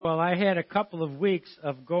Well, I had a couple of weeks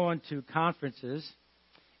of going to conferences,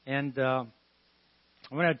 and I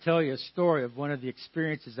want to tell you a story of one of the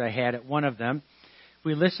experiences I had at one of them.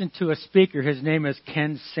 We listened to a speaker. His name is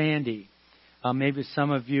Ken Sande. Maybe some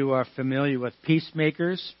of you are familiar with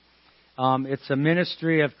Peacemakers. It's a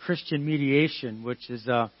ministry of Christian mediation, which is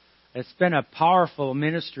it's been a powerful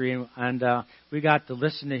ministry, and we got to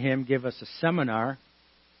listen to him give us a seminar.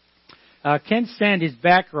 Ken Sande's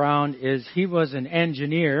background is he was an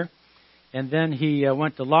engineer, and then he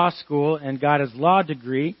went to law school and got his law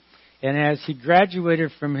degree. And as he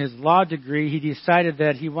graduated from his law degree, he decided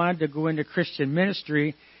that he wanted to go into Christian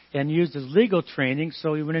ministry and use his legal training,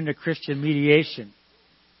 so he went into Christian mediation.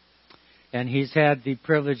 And he's had the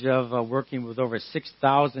privilege of working with over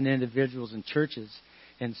 6,000 individuals and churches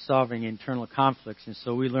in solving internal conflicts. And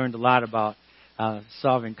so we learned a lot about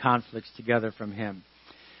solving conflicts together from him.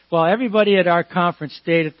 Well, everybody at our conference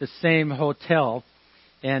stayed at the same hotel.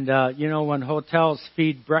 And, when hotels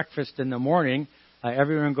feed breakfast in the morning,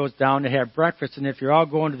 everyone goes down to have breakfast. And if you're all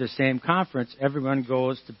going to the same conference, everyone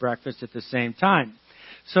goes to breakfast at the same time.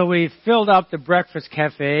 So we filled up the breakfast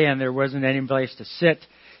cafe, and there wasn't any place to sit.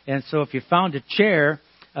 And so if you found a chair,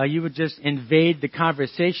 you would just invade the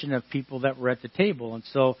conversation of people that were at the table. And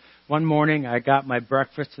so one morning I got my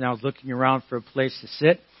breakfast, and I was looking around for a place to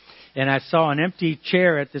sit. And I saw an empty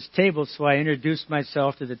chair at this table, so I introduced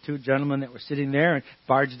myself to the two gentlemen that were sitting there and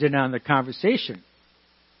barged in on the conversation.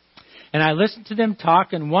 And I listened to them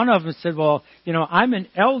talk, and one of them said, well, I'm an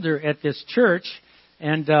elder at this church.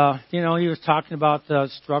 And, he was talking about the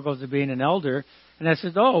struggles of being an elder. And I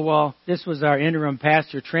said, oh, well, this was our interim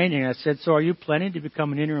pastor training. I said, so are you planning to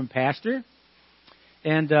become an interim pastor?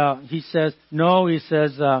 And he says, no, he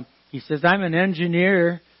says, I'm an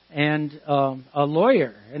engineer and a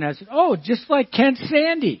lawyer. And I said, oh, just like Ken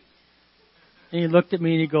Sande. And he looked at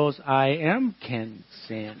me and he goes, I am Ken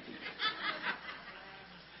Sande.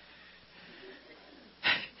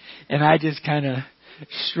 And I just kind of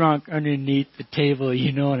shrunk underneath the table,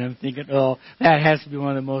 and I'm thinking, oh, that has to be one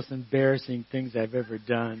of the most embarrassing things I've ever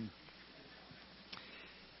done.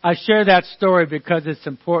 I share that story because it's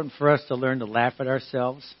important for us to learn to laugh at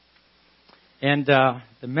ourselves. And the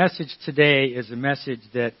message today is a message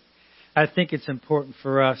that I think it's important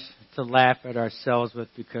for us to laugh at ourselves with,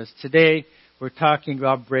 because today we're talking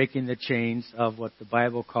about breaking the chains of what the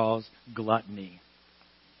Bible calls gluttony.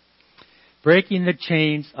 Breaking the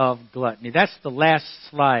chains of gluttony. That's the last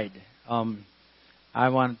slide. I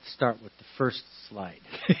want to start with the first slide.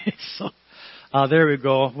 So there we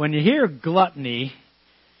go. When you hear gluttony,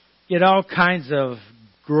 you get all kinds of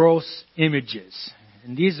gross images.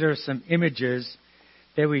 And these are some images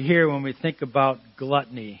that we hear when we think about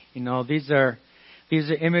gluttony. These are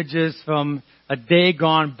images from a day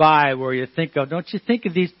gone by where you think of, don't you think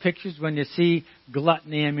of these pictures when you see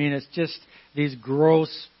gluttony? I mean, it's just these gross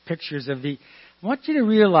pictures of I want you to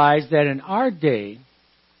realize that in our day,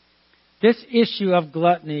 this issue of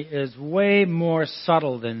gluttony is way more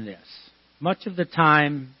subtle than this. Much of the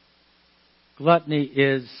time, gluttony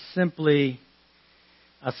is simply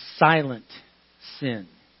a silent sin.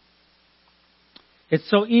 It's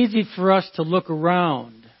so easy for us to look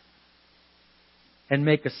around and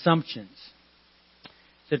make assumptions.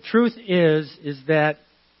 The truth is that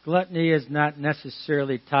gluttony is not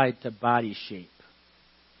necessarily tied to body shape.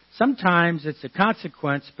 Sometimes it's a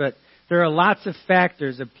consequence, but there are lots of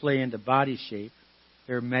factors that play into body shape.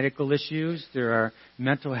 There are medical issues, there are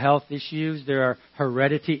mental health issues, there are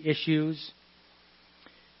heredity issues.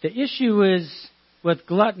 The issue is with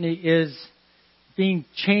gluttony is being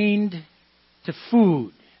chained to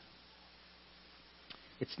food.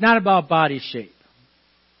 It's not about body shape.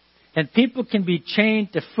 And people can be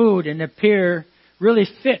chained to food and appear really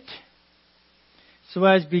fit. So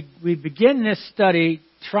as we begin this study,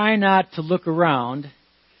 try not to look around,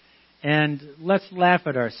 and let's laugh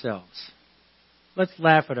at ourselves. Let's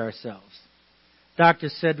laugh at ourselves. Doctor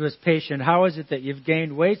said to his patient, how is it that you've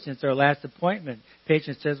gained weight since our last appointment?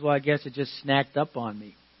 Patient says, well, I guess it just snacked up on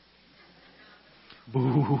me.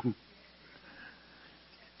 Boo.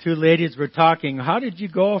 Two ladies were talking, how did you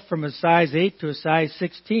go from a size 8 to a size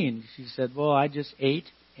 16? She said, well, I just ate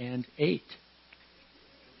and ate.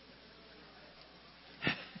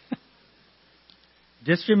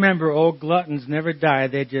 Just remember, old gluttons never die.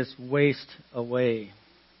 They just waste away.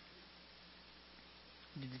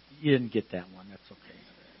 You didn't get that one. That's okay.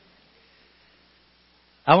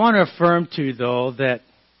 I want to affirm to you, though, that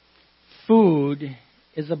food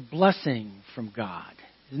is a blessing from God.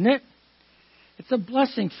 Isn't it? It's a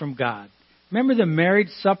blessing from God. Remember the marriage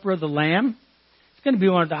supper of the Lamb? It's going to be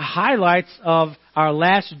one of the highlights of our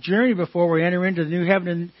last journey before we enter into the new heaven.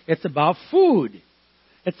 And it's about food.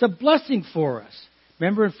 It's a blessing for us.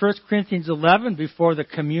 Remember in 1 Corinthians 11, before the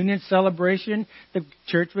communion celebration, the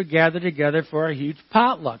church would gather together for a huge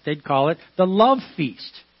potluck. They'd call it the love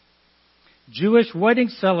feast. Jewish wedding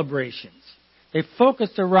celebrations. They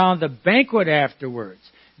focused around the banquet afterwards.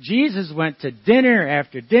 Jesus went to dinner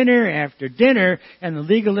after dinner after dinner, and the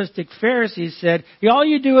legalistic Pharisees said, all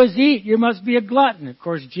you do is eat, you must be a glutton. Of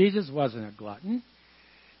course, Jesus wasn't a glutton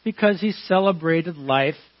because he celebrated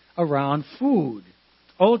life around food.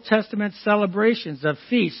 Old Testament celebrations of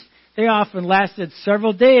feasts, they often lasted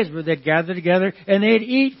several days where they'd gather together and they'd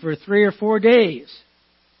eat for 3 or 4 days.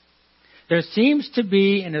 There seems to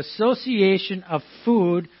be an association of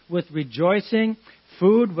food with rejoicing,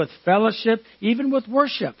 food with fellowship, even with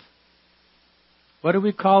worship. What do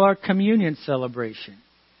we call our communion celebration?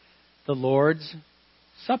 The Lord's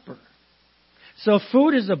Supper. So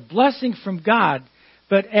food is a blessing from God,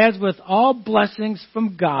 but as with all blessings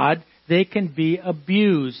from God, they can be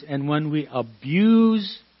abused. And when we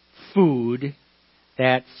abuse food,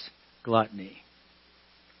 that's gluttony.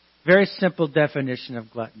 Very simple definition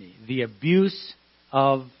of gluttony. The abuse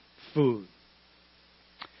of food.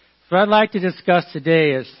 So what I'd like to discuss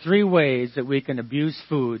today is 3 ways that we can abuse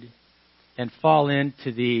food and fall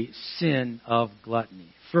into the sin of gluttony.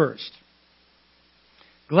 First,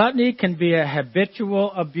 gluttony can be a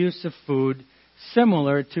habitual abuse of food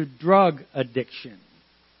similar to drug addiction.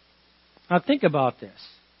 Now think about this.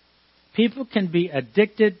 People can be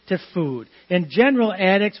addicted to food. In general,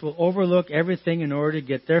 addicts will overlook everything in order to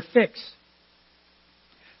get their fix.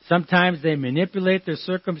 Sometimes they manipulate their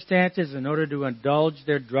circumstances in order to indulge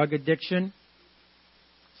their drug addiction.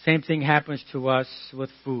 Same thing happens to us with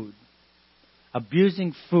food.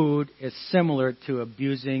 Abusing food is similar to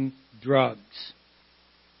abusing drugs.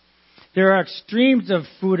 There are extremes of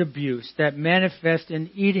food abuse that manifest in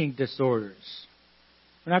eating disorders.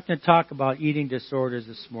 We're not going to talk about eating disorders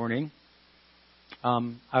this morning.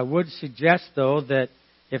 I would suggest, though, that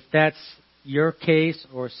if that's your case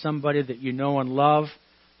or somebody that you know and love,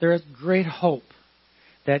 there is great hope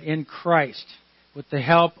that in Christ, with the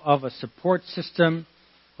help of a support system,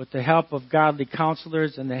 with the help of godly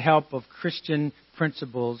counselors, and the help of Christian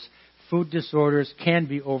principles, food disorders can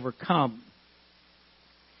be overcome.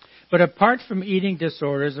 But apart from eating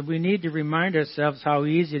disorders, we need to remind ourselves how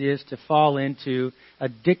easy it is to fall into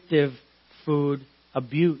addictive food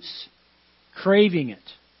abuse. Craving it.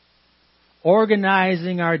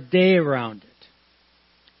 Organizing our day around it.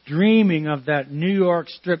 Dreaming of that New York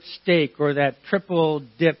strip steak or that triple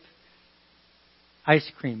dip ice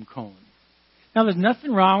cream cone. Now, there's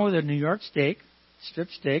nothing wrong with a New York strip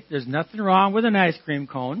steak. There's nothing wrong with an ice cream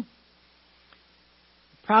cone.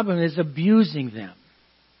 The problem is abusing them.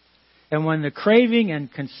 And when the craving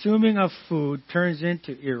and consuming of food turns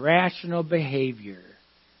into irrational behavior,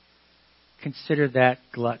 consider that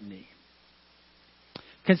gluttony.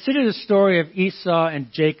 Consider the story of Esau and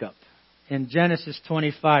Jacob in Genesis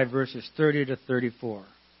 25, verses 30 to 34.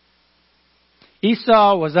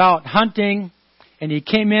 Esau was out hunting, and he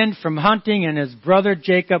came in from hunting, and his brother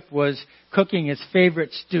Jacob was cooking his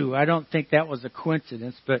favorite stew. I don't think that was a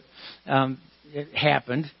coincidence, but it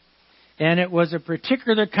happened. And it was a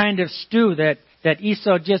particular kind of stew that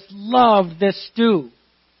Esau just loved this stew.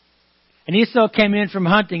 And Esau came in from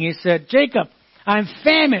hunting. He said, Jacob, I'm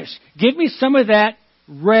famished. Give me some of that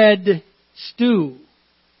red stew.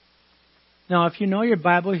 Now, if you know your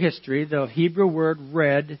Bible history, the Hebrew word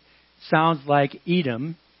red sounds like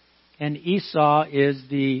Edom. And Esau is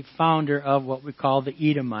the founder of what we call the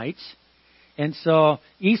Edomites. And so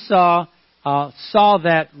Esau saw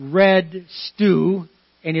that red stew,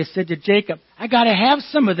 and he said to Jacob, I got to have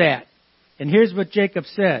some of that. And here's what Jacob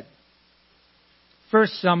said.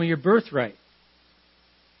 First, sell me your birthright.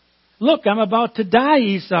 Look, I'm about to die,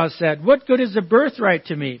 Esau said. What good is a birthright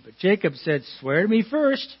to me? But Jacob said, swear to me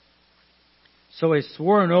first. So he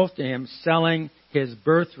swore an oath to him, selling his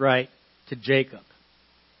birthright to Jacob.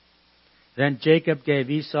 Then Jacob gave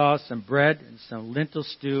Esau some bread and some lentil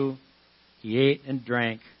stew. He ate and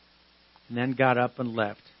drank, and then got up and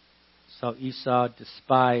left. So Esau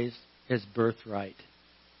despised his birthright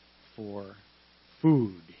for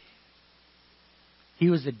food. He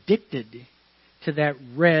was addicted to that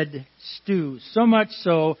red stew, so much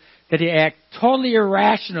so that he acted totally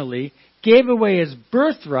irrationally, gave away his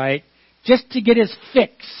birthright just to get his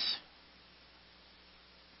fix.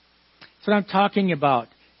 That's what I'm talking about,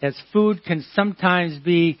 as food can sometimes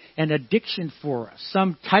be an addiction for us,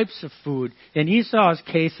 some types of food. In Esau's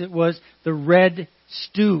case, it was the red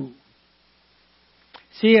stew.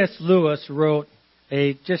 C.S. Lewis wrote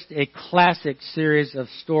just a classic series of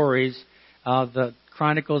stories, the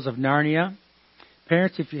Chronicles of Narnia.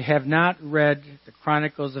 Parents, if you have not read the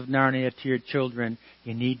Chronicles of Narnia to your children,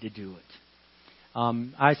 you need to do it.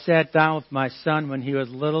 I sat down with my son when he was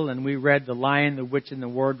little, and we read The Lion, the Witch, and the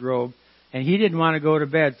Wardrobe. And he didn't want to go to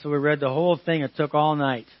bed, so we read the whole thing. It took all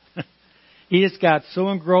night. He just got so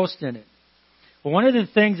engrossed in it. But one of the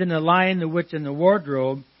things in The Lion, the Witch, and the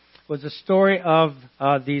Wardrobe was a story of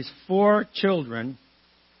these 4 children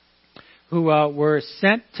who were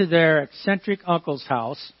sent to their eccentric uncle's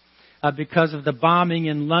house because of the bombing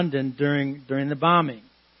in London during the bombing.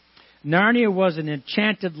 Narnia was an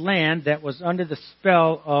enchanted land that was under the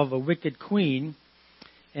spell of a wicked queen,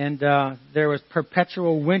 and there was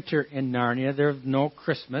perpetual winter in Narnia. There was no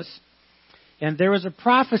Christmas. And there was a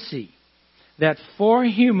prophecy that 4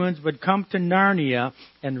 humans would come to Narnia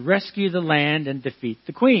and rescue the land and defeat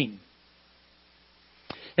the queen.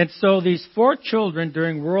 And so these 4 children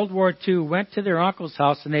during World War II went to their uncle's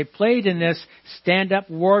house, and they played in this stand-up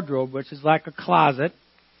wardrobe, which is like a closet.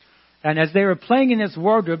 And as they were playing in this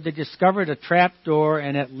wardrobe, they discovered a trap door,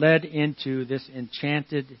 and it led into this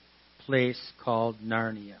enchanted place called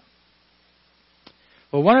Narnia.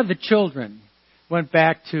 Well, one of the children went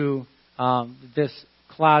back to this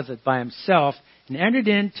closet by himself and entered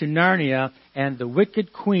into Narnia, and the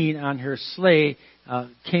wicked queen on her sleigh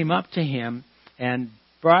came up to him and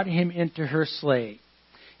brought him into her sleigh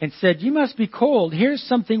and said, "You must be cold. Here's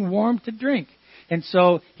something warm to drink." And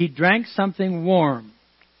so he drank something warm.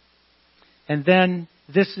 And then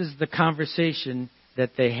this is the conversation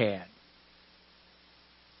that they had.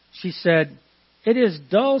 She said, "It is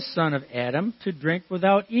dull, son of Adam, to drink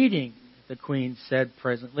without eating," the queen said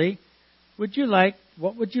presently. What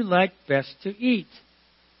would you like best to eat?"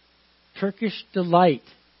 "Turkish delight,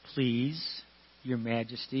 please, your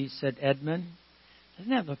majesty," said Edmund.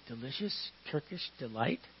 "Doesn't that look delicious? Turkish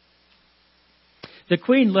delight?" The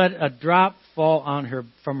queen let a drop fall on her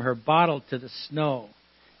from her bottle to the snow,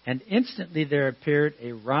 and instantly there appeared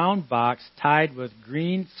a round box tied with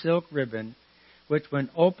green silk ribbon, which when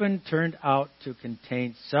opened turned out to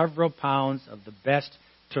contain several pounds of the best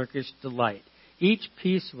Turkish delight. Each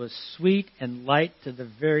piece was sweet and light to the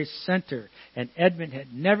very center, and Edmund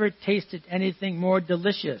had never tasted anything more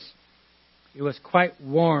delicious. It was quite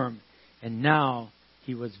warm, and now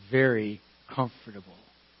he was very comfortable.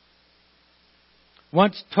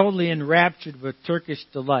 Once totally enraptured with Turkish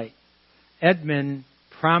delight, Edmund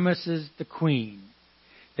promises the queen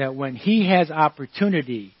that when he has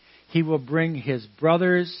opportunity, he will bring his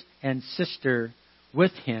brothers and sister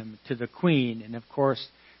with him to the queen. And of course,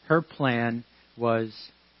 her plan was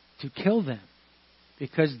to kill them,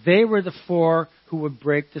 because they were the 4 who would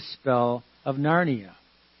break the spell of Narnia.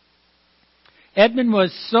 Edmund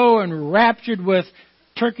was so enraptured with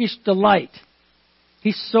Turkish delight,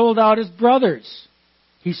 he sold out his brothers.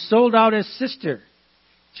 He sold out his sister,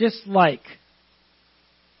 just like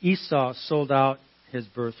Esau sold out his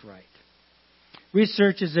birthright.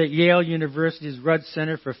 Researchers at Yale University's Rudd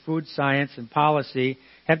Center for Food Science and Policy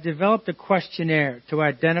have developed a questionnaire to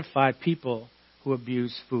identify people who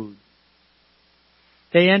abuse food.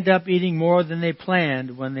 They end up eating more than they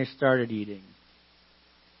planned when they started eating.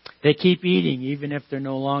 They keep eating even if they're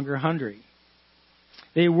no longer hungry.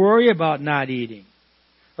 They worry about not eating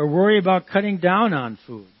or worry about cutting down on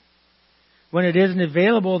food. When it isn't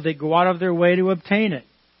available, they go out of their way to obtain it.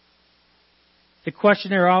 The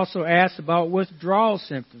questionnaire also asks about withdrawal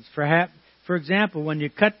symptoms. For example, when you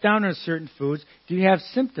cut down on certain foods, do you have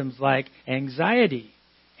symptoms like anxiety,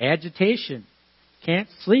 agitation, can't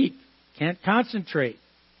sleep, can't concentrate?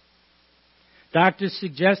 Doctors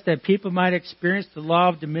suggest that people might experience the law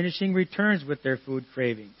of diminishing returns with their food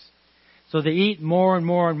cravings. So they eat more and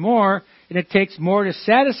more and more, and it takes more to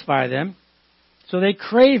satisfy them, so they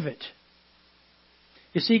crave it.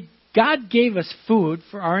 You see, God gave us food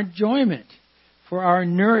for our enjoyment, for our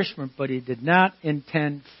nourishment, but He did not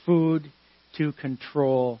intend food to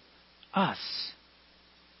control us.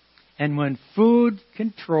 And when food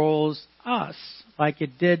controls us, like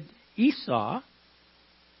it did Esau,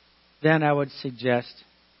 then I would suggest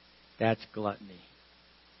that's gluttony.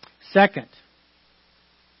 Second,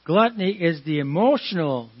 gluttony is the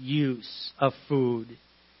emotional use of food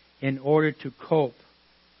in order to cope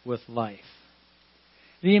with life.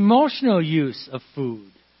 The emotional use of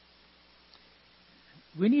food.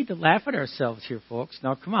 We need to laugh at ourselves here, folks.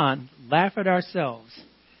 Now, come on, laugh at ourselves.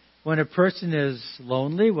 When a person is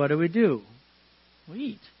lonely, what do? We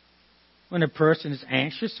eat. When a person is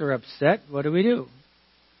anxious or upset, what do?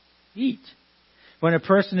 Eat. When a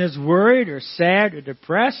person is worried or sad or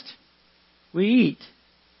depressed, we eat.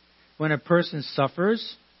 When a person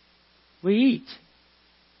suffers, we eat.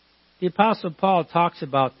 The Apostle Paul talks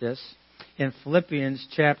about this in Philippians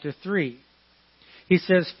chapter 3. He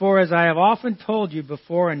says, "For as I have often told you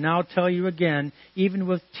before and now tell you again, even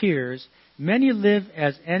with tears, many live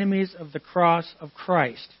as enemies of the cross of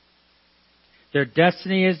Christ. Their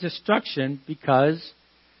destiny is destruction because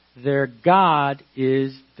their God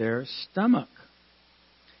is their stomach.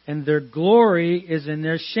 And their glory is in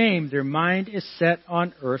their shame. Their mind is set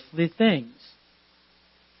on earthly things."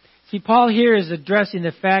 See, Paul here is addressing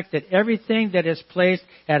the fact that everything that is placed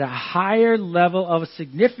at a higher level of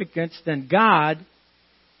significance than God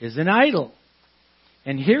is an idol.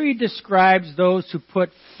 And here he describes those who put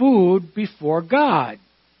food before God.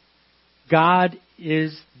 God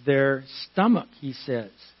is their stomach, he says.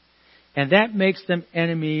 And that makes them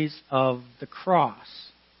enemies of the cross.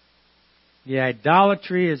 The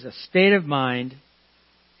idolatry is a state of mind,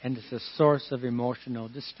 and it's a source of emotional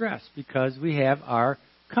distress because we have our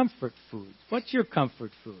comfort foods. What's your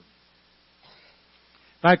comfort food?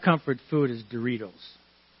 My comfort food is Doritos.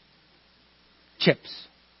 Chips.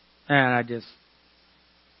 And it's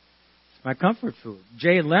my comfort food.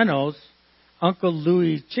 Jay Leno's Uncle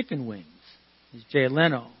Louie's chicken wings. He's Jay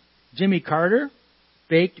Leno. Jimmy Carter,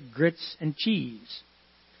 baked grits and cheese.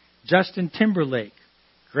 Justin Timberlake,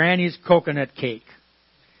 Granny's coconut cake.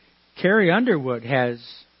 Carrie Underwood has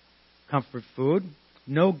comfort food,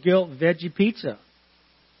 no guilt veggie pizza.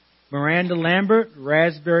 Miranda Lambert,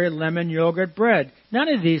 raspberry lemon yogurt bread. None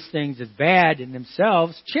of these things is bad in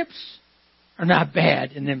themselves. Chips are not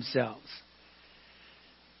bad in themselves.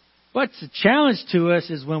 What's a challenge to us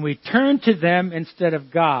is when we turn to them instead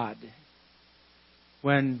of God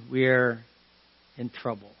when we're in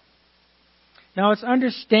trouble. Now, it's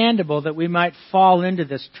understandable that we might fall into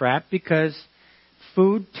this trap because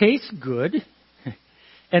food tastes good.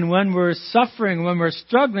 And when we're suffering, when we're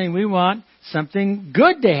struggling, we want something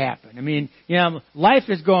good to happen. I mean, life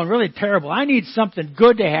is going really terrible. I need something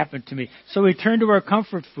good to happen to me. So we turn to our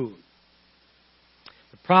comfort food.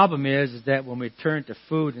 The problem is that when we turn to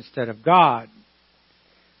food instead of God,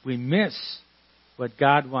 we miss what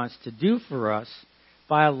God wants to do for us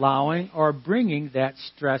by allowing or bringing that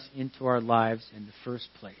stress into our lives in the first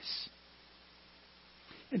place.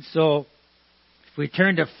 And so, if we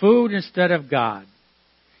turn to food instead of God,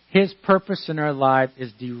 His purpose in our life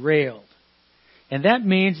is derailed. And that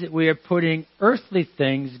means that we are putting earthly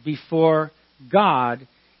things before God,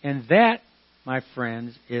 and that, my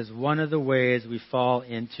friends, is one of the ways we fall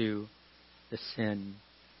into the sin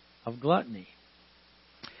of gluttony.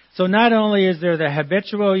 So not only is there the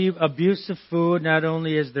habitual abuse of food, not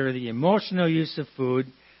only is there the emotional use of food,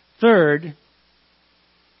 third,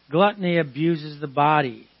 gluttony abuses the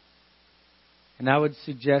body. And I would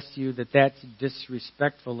suggest to you that that's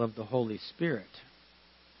disrespectful of the Holy Spirit.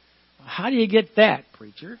 How do you get that,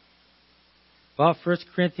 preacher? Well, 1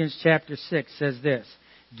 Corinthians chapter 6 says this,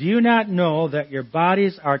 "Do you not know that your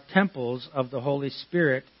bodies are temples of the Holy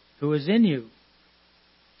Spirit who is in you,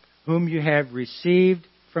 whom you have received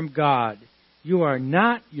from God? You are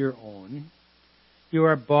not your own. You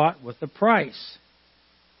are bought with a price.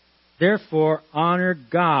 Therefore, honor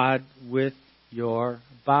God with your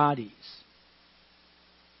bodies."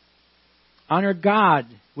 Honor God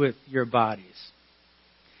with your bodies.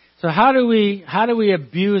 So how do we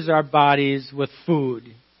abuse our bodies with food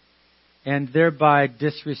and thereby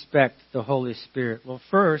disrespect the Holy Spirit? Well,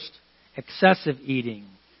 first, excessive eating.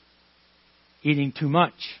 Eating too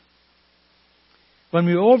much. When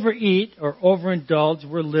we overeat or overindulge,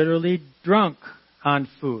 we're literally drunk on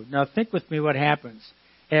food. Now think with me what happens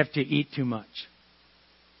after you eat too much.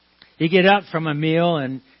 You get up from a meal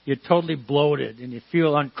and you're totally bloated and you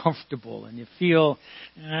feel uncomfortable and you feel,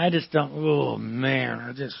 I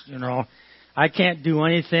can't do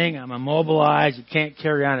anything. I'm immobilized. You can't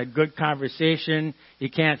carry on a good conversation. You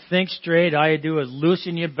can't think straight. All you do is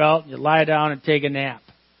loosen your belt and you lie down and take a nap.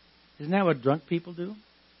 Isn't that what drunk people do?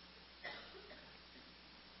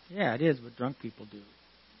 Yeah, it is what drunk people do.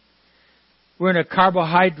 We're in a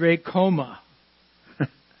carbohydrate coma.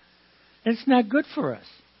 It's not good for us.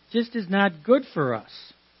 Just is not good for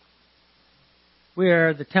us. We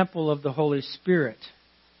are the temple of the Holy Spirit.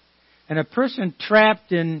 And a person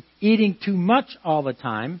trapped in eating too much all the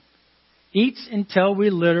time eats until we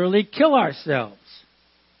literally kill ourselves.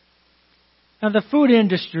 Now the food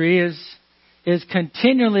industry is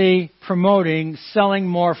continually promoting selling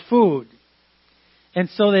more food. And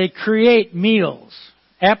so they create meals.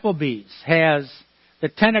 Applebee's has the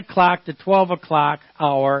 10 o'clock to 12 o'clock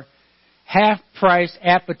hour half-price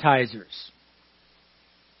appetizers.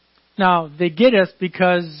 Now, they get us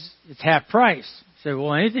because it's half price. You say,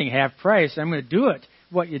 well, anything half price, I'm going to do it.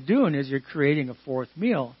 What you're doing is you're creating a fourth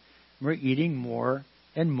meal. We're eating more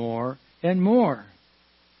and more and more.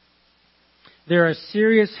 There are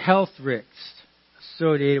serious health risks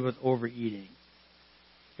associated with overeating.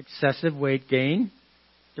 Excessive weight gain,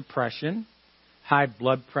 depression, high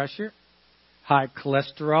blood pressure, high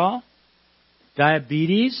cholesterol,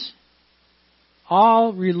 diabetes,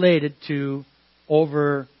 all related to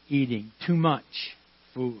overeating, too much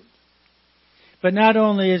food. But not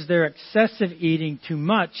only is there excessive eating too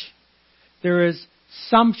much, there is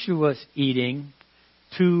sumptuous eating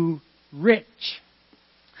too rich.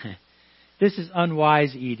 This is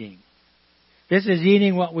unwise eating. This is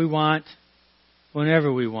eating what we want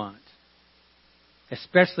whenever we want,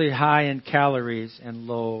 especially high in calories and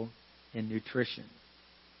low in nutrition.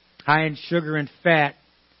 High in sugar and fat,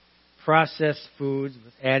 processed foods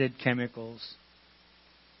with added chemicals,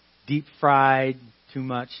 deep fried too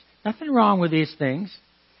much. Nothing wrong with these things.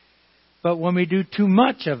 But when we do too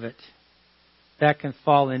much of it, that can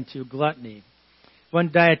fall into gluttony. One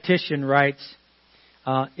dietitian writes,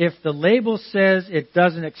 if the label says it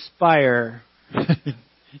doesn't expire,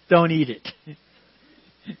 don't eat it.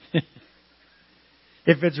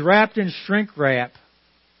 If it's wrapped in shrink wrap,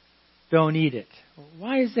 don't eat it.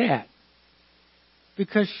 Why is that?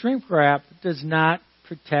 Because shrink wrap does not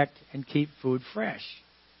protect and keep food fresh.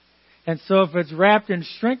 And so if it's wrapped in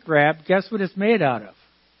shrink wrap, guess what it's made out of?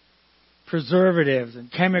 Preservatives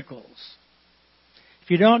and chemicals. If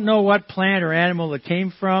you don't know what plant or animal it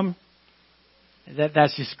came from,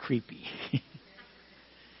 that's just creepy.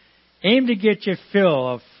 Aim to get your fill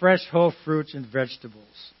of fresh whole fruits and vegetables.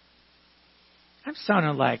 I'm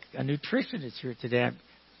sounding like a nutritionist here today.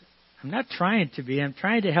 I'm not trying to be. I'm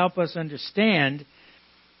trying to help us understand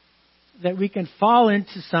that we can fall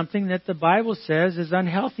into something that the Bible says is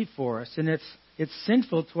unhealthy for us, and it's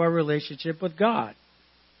sinful to our relationship with God.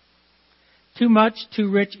 Too much, too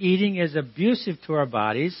rich eating is abusive to our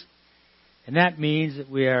bodies, and that means that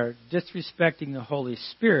we are disrespecting the Holy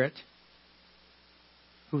Spirit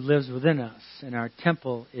who lives within us, and our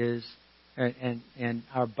temple is, and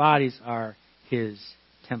our bodies are His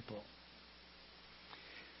temple.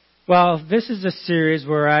 Well, this is a series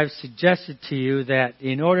where I've suggested to you that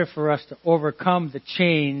in order for us to overcome the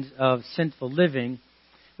chains of sinful living,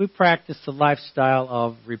 we practice the lifestyle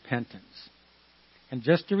of repentance. And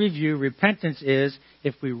just to review, repentance is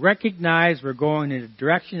if we recognize we're going in a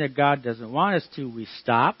direction that God doesn't want us to, we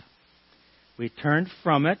stop, we turn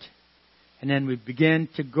from it, and then we begin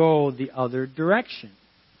to go the other direction.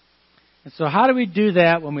 And so how do we do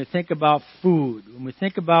that when we think about food, when we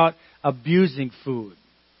think about abusing food?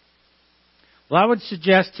 Well, I would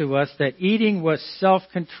suggest to us that eating with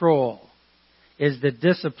self-control is the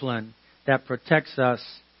discipline that protects us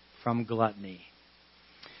from gluttony.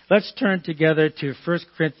 Let's turn together to 1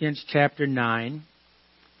 Corinthians chapter 9,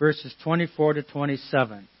 verses 24 to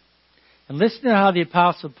 27. And listen to how the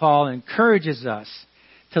Apostle Paul encourages us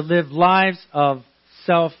to live lives of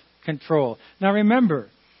self-control. Now remember,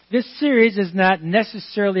 this series is not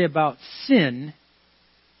necessarily about sin.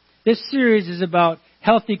 This series is about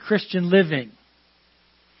healthy Christian living.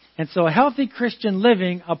 And so healthy Christian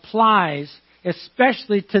living applies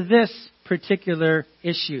especially to this particular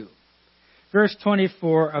issue. Verse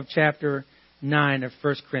 24 of chapter 9 of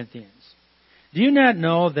 1 Corinthians. Do you not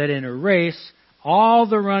know that in a race all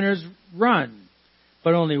the runners run,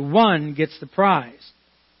 but only one gets the prize?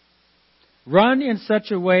 Run in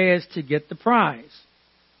such a way as to get the prize.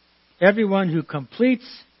 Everyone who competes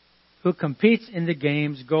in the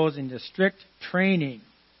games goes into strict training.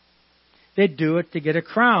 They do it to get a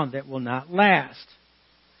crown that will not last.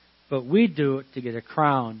 But we do it to get a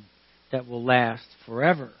crown that will last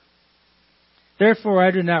forever. Therefore, I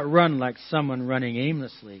do not run like someone running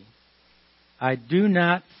aimlessly. I do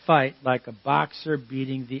not fight like a boxer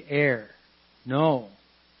beating the air. No.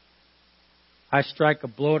 I strike a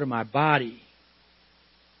blow to my body,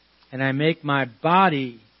 and I make my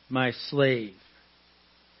body my slave,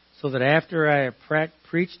 so that after I have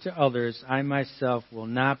preached to others, I myself will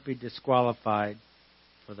not be disqualified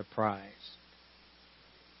for the prize.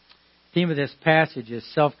 The theme of this passage is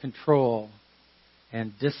self-control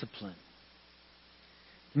and discipline.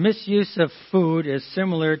 The misuse of food is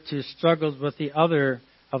similar to struggles with the other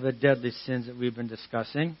of the deadly sins that we've been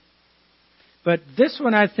discussing. But this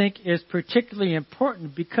one, I think, is particularly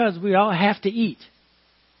important because we all have to eat.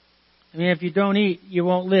 I mean, if you don't eat, you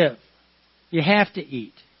won't live. You have to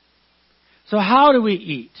eat. So how do we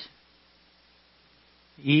eat?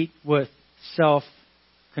 Eat with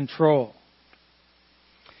self-control.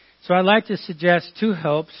 So I'd like to suggest two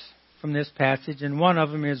helps from this passage, and one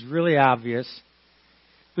of them is really obvious.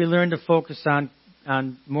 We learn to focus on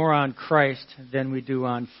more on Christ than we do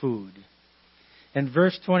on food. In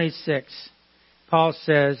verse 26, Paul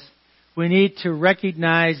says, we need to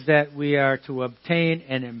recognize that we are to obtain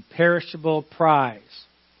an imperishable prize.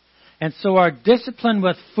 And so our discipline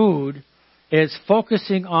with food is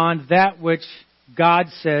focusing on that which God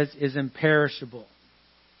says is imperishable.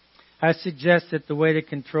 I suggest that the way to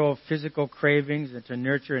control physical cravings is to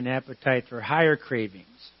nurture an appetite for higher cravings.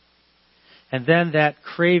 And then that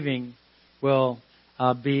craving will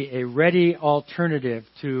be a ready alternative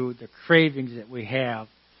to the cravings that we have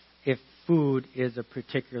if food is a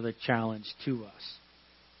particular challenge to us.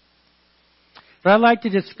 But I'd like to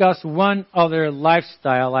discuss one other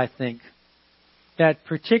lifestyle, I think, that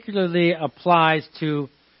particularly applies to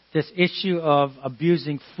this issue of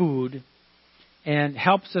abusing food and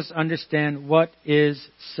helps us understand what is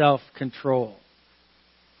self-control.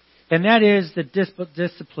 And that is the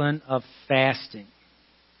discipline of fasting.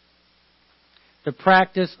 The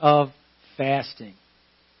practice of fasting.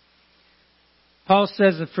 Paul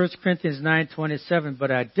says in 1 Corinthians 9:27, "But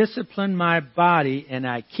I discipline my body and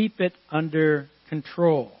I keep it under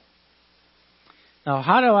control." Now,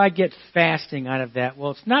 how do I get fasting out of that?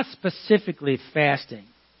 Well, it's not specifically fasting,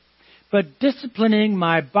 but disciplining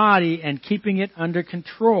my body and keeping it under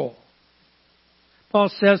control. Paul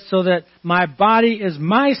says, so that my body is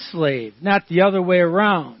my slave, not the other way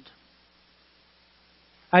around.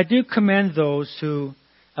 I do commend those who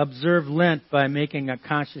observe Lent by making a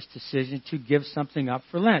conscious decision to give something up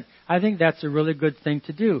for Lent. I think that's a really good thing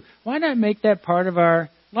to do. Why not make that part of our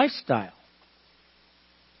lifestyle?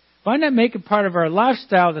 Why not make it part of our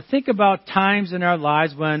lifestyle to think about times in our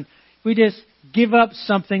lives when we just give up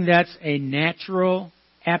something that's a natural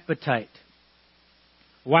appetite?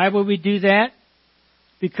 Why would we do that?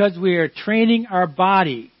 Because we are training our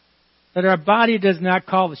body, that our body does not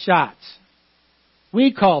call the shots.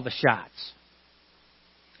 We call the shots.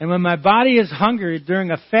 And when my body is hungry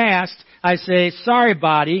during a fast, I say, sorry,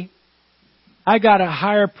 body, I got a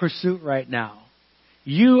higher pursuit right now.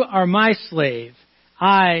 You are my slave.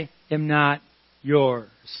 I am not your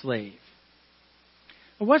slave.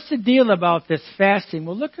 Well, what's the deal about this fasting?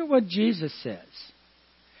 Well, look at what Jesus says.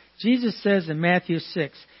 Jesus says in Matthew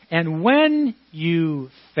 6, "And when you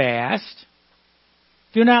fast,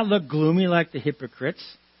 do not look gloomy like the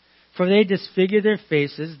hypocrites, for they disfigure their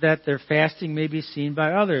faces, that their fasting may be seen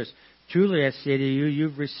by others. Truly I say to you,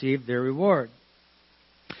 you've received their reward.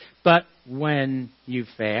 But when you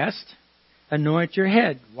fast, anoint your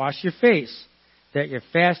head, wash your face, that your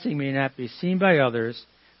fasting may not be seen by others,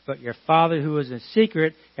 but your Father who is in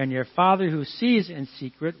secret, and your Father who sees in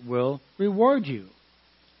secret will reward you."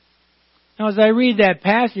 Now, as I read that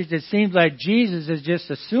passage, it seems like Jesus is just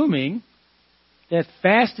assuming that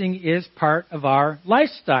fasting is part of our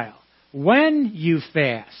lifestyle. When you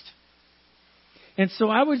fast. And so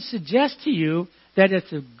I would suggest to you that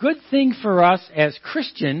it's a good thing for us as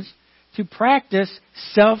Christians to practice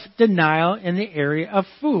self-denial in the area of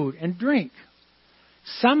food and drink.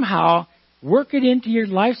 Somehow work it into your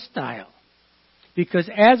lifestyle. Because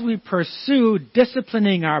as we pursue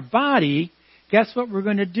disciplining our body, guess what we're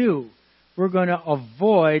going to do? We're going to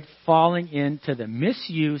avoid falling into the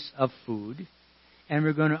misuse of food, and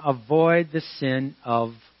we're going to avoid the sin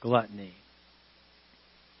of gluttony.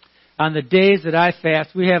 On the days that I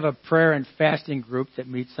fast, we have a prayer and fasting group that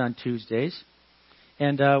meets on Tuesdays,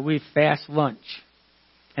 and we fast lunch.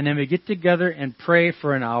 And then we get together and pray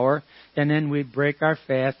for an hour, and then we break our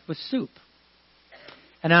fast with soup.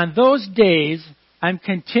 And on those days, I'm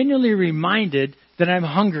continually reminded that I'm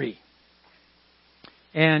hungry.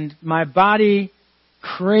 And my body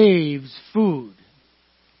craves food.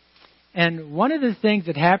 And one of the things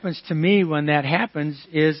that happens to me when that happens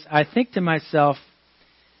is I think to myself,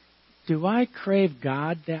 do I crave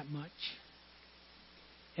God that much?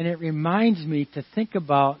 And it reminds me to think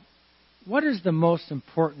about what is the most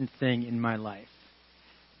important thing in my life?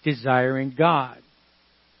 Desiring God.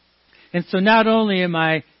 And so not only am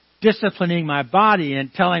I disciplining my body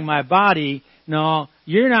and telling my body, no,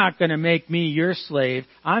 you're not going to make me your slave.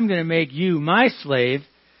 I'm going to make you my slave.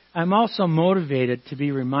 I'm also motivated to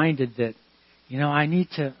be reminded that, I need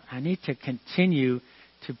to continue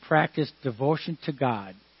to practice devotion to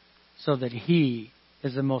God so that He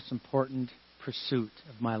is the most important pursuit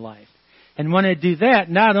of my life. And when I do that,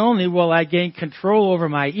 not only will I gain control over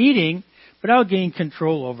my eating, but I'll gain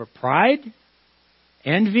control over pride,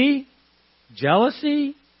 envy,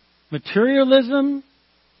 jealousy, materialism,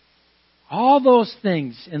 all those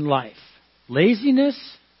things in life.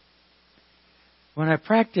 Laziness. When I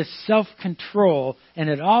practice self-control, and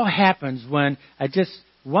it all happens when I just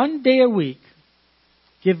one day a week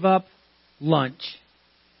give up lunch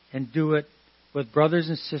and do it with brothers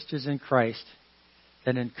and sisters in Christ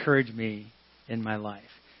that encourage me in my life.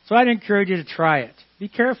 So I'd encourage you to try it. Be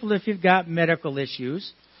careful if you've got medical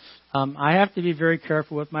issues. I have to be very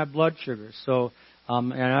careful with my blood sugar. So,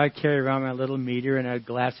 and I carry around my little meter and a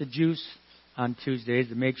glass of juice on Tuesdays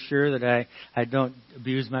to make sure that I don't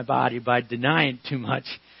abuse my body by denying too much.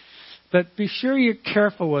 But be sure you're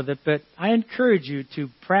careful with it. But I encourage you to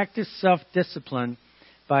practice self-discipline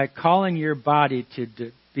by calling your body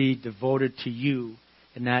to be devoted to you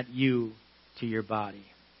and not you to your body.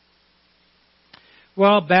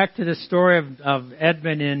 Well, back to the story of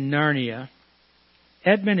Edmund in Narnia.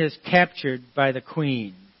 Edmund is captured by the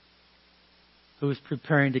queen, who is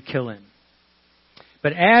preparing to kill him.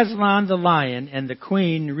 But Aslan the lion and the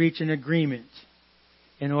queen reach an agreement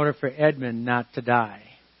in order for Edmund not to die.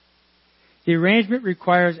 The arrangement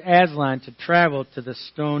requires Aslan to travel to the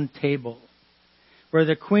stone table, where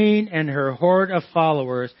the queen and her horde of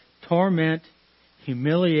followers torment,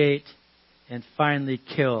 humiliate, and finally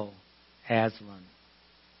kill Aslan.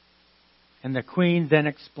 And the queen then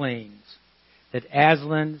explains that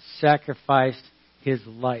Aslan sacrificed his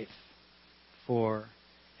life for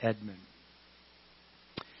Edmund.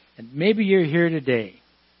 And maybe you're here today,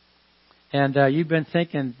 and you've been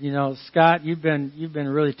thinking, Scott, you've been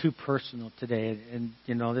really too personal today, and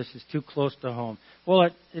this is too close to home. Well,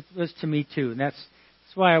 it was to me too, and that's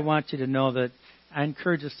why I want you to know that I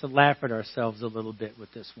encourage us to laugh at ourselves a little bit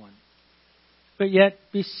with this one, but yet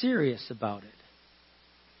be serious about it.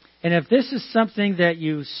 And if this is something that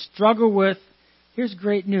you struggle with, here's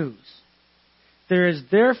great news. There is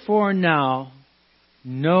therefore now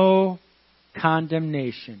no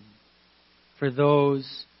condemnation for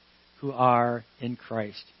those who are in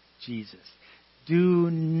Christ Jesus.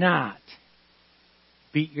 Do not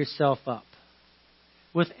beat yourself up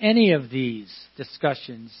with any of these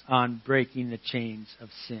discussions on breaking the chains of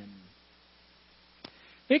sin.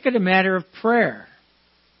 Make it a matter of prayer.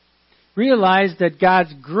 Realize that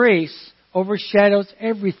God's grace overshadows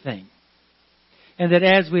everything. And that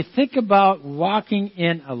as we think about walking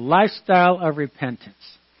in a lifestyle of repentance,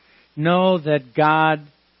 know that God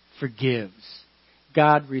forgives,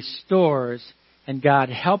 God restores, and God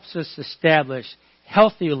helps us establish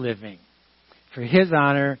healthy living for His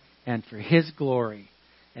honor and for His glory.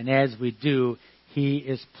 And as we do, He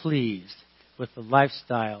is pleased with the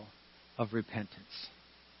lifestyle of repentance.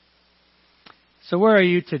 So where are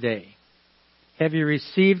you today? Have you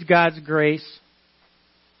received God's grace?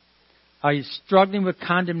 Are you struggling with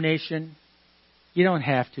condemnation? You don't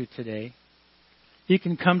have to today. You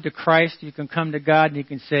can come to Christ, you can come to God, and you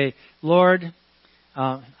can say, Lord,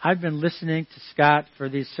 I've been listening to Scott for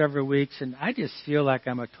these several weeks, and I just feel like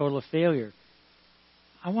I'm a total failure.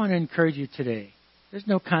 I want to encourage you today. There's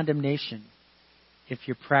no condemnation if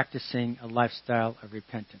you're practicing a lifestyle of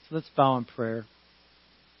repentance. Let's bow in prayer.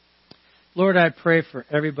 Lord, I pray for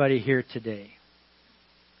everybody here today.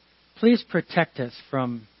 Please protect us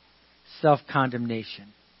from self-condemnation.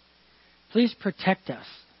 Please protect us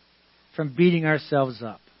from beating ourselves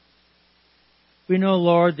up. We know,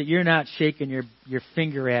 Lord, that you're not shaking your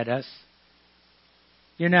finger at us.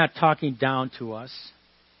 You're not talking down to us.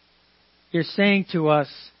 You're saying to us,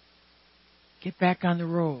 get back on the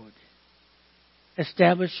road.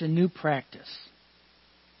 Establish a new practice.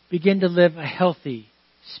 Begin to live a healthy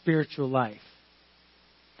spiritual life.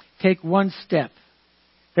 Take one step,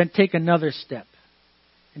 then take another step,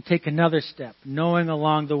 and take another step, knowing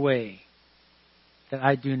along the way that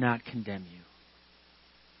I do not condemn you.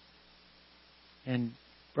 And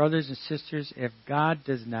brothers and sisters, if God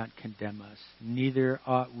does not condemn us, neither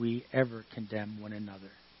ought we ever condemn one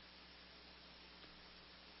another.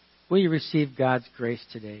 Will you receive God's grace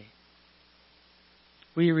today?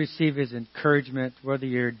 Will you receive His encouragement, whether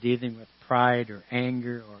you're dealing with pride or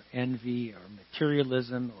anger or envy or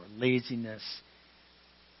materialism or laziness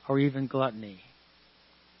or even gluttony?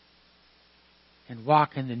 And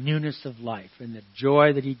walk in the newness of life and the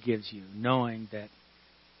joy that He gives you, knowing that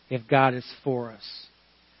if God is for us,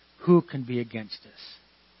 who can be against us?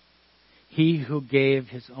 He who gave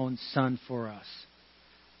His own Son for us,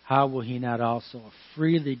 how will He not also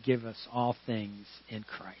freely give us all things in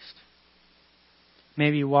Christ?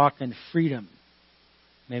 Maybe you walk in freedom.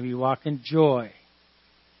 Maybe you walk in joy.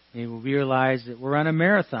 Maybe we realize that we're on a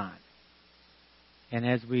marathon. And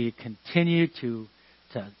as we continue to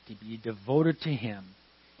be devoted to Him,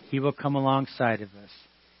 He will come alongside of us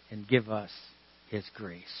and give us His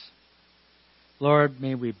grace. Lord,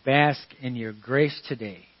 may we bask in your grace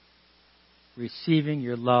today, receiving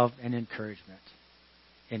your love and encouragement.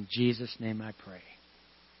 In Jesus' name I pray.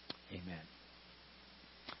 Amen.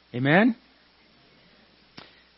 Amen.